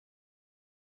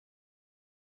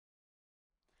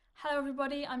Hello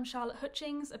everybody, I'm Charlotte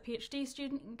Hutchings, a PhD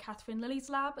student in Catherine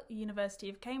Lilly's lab at the University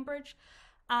of Cambridge,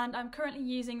 and I'm currently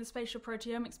using the spatial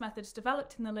proteomics methods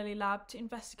developed in the Lilly lab to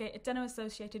investigate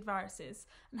adeno-associated viruses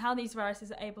and how these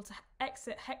viruses are able to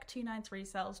exit HEC293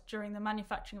 cells during the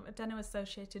manufacturing of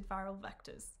adeno-associated viral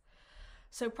vectors.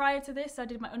 So prior to this, I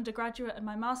did my undergraduate and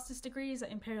my master's degrees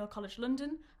at Imperial College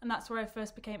London, and that's where I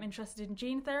first became interested in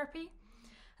gene therapy.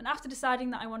 And after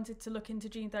deciding that I wanted to look into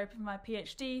gene therapy for my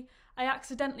PhD, I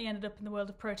accidentally ended up in the world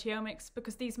of proteomics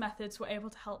because these methods were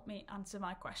able to help me answer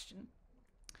my question.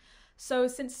 So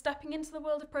since stepping into the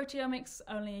world of proteomics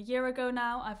only a year ago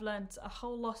now, I've learned a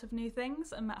whole lot of new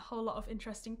things and met a whole lot of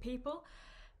interesting people.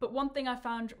 But one thing I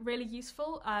found really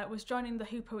useful was joining the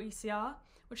HUPO ECR,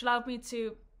 which allowed me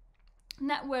to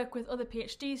network with other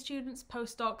PhD students,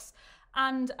 postdocs,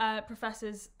 and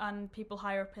professors and people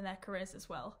higher up in their careers as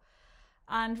well.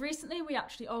 And recently we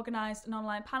actually organised an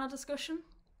online panel discussion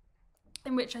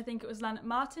in which I think it was Lennart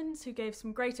Martins who gave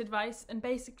some great advice and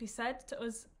basically said to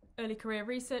us early career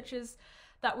researchers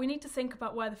that we need to think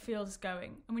about where the field is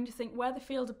going, and we need to think where the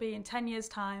field will be in 10 years'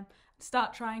 time and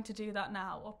start trying to do that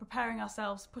now, or preparing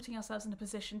ourselves, putting ourselves in a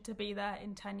position to be there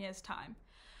in 10 years' time.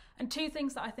 And two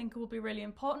things that I think will be really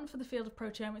important for the field of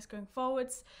proteomics going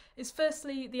forwards is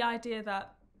firstly the idea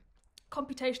that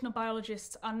computational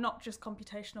biologists are not just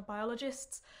computational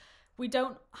biologists. We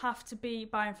don't have to be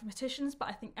bioinformaticians, but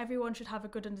I think everyone should have a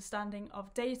good understanding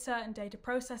of data and data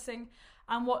processing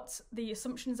and what the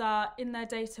assumptions are in their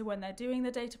data when they're doing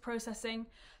the data processing.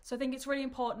 So I think it's really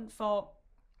important for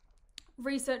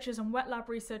researchers and wet lab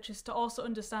researchers to also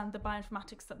understand the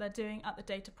bioinformatics that they're doing at the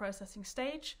data processing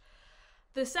stage.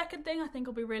 The second thing I think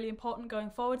will be really important going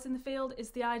forwards in the field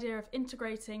is the idea of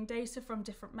integrating data from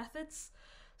different methods.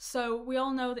 So we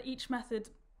all know that each method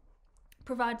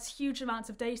provides huge amounts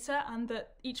of data and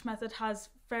that each method has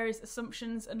various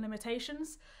assumptions and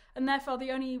limitations, and therefore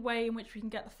the only way in which we can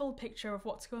get the full picture of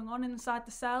what's going on inside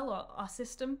the cell or our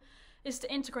system is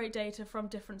to integrate data from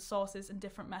different sources and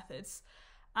different methods.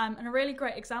 And a really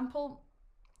great example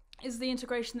is the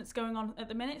integration that's going on at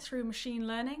the minute through machine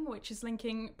learning, which is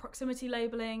linking proximity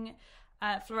labeling,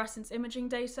 fluorescence imaging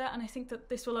data, and I think that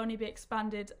this will only be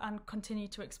expanded and continue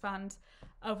to expand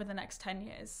over the next 10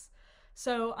 years.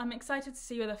 So I'm excited to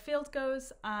see where the field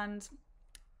goes, and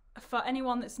for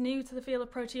anyone that's new to the field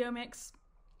of proteomics,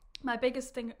 my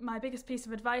biggest piece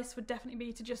of advice would definitely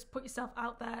be to just put yourself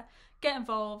out there, get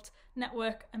involved,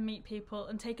 network and meet people,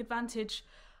 and take advantage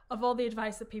of all the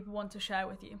advice that people want to share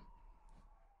with you.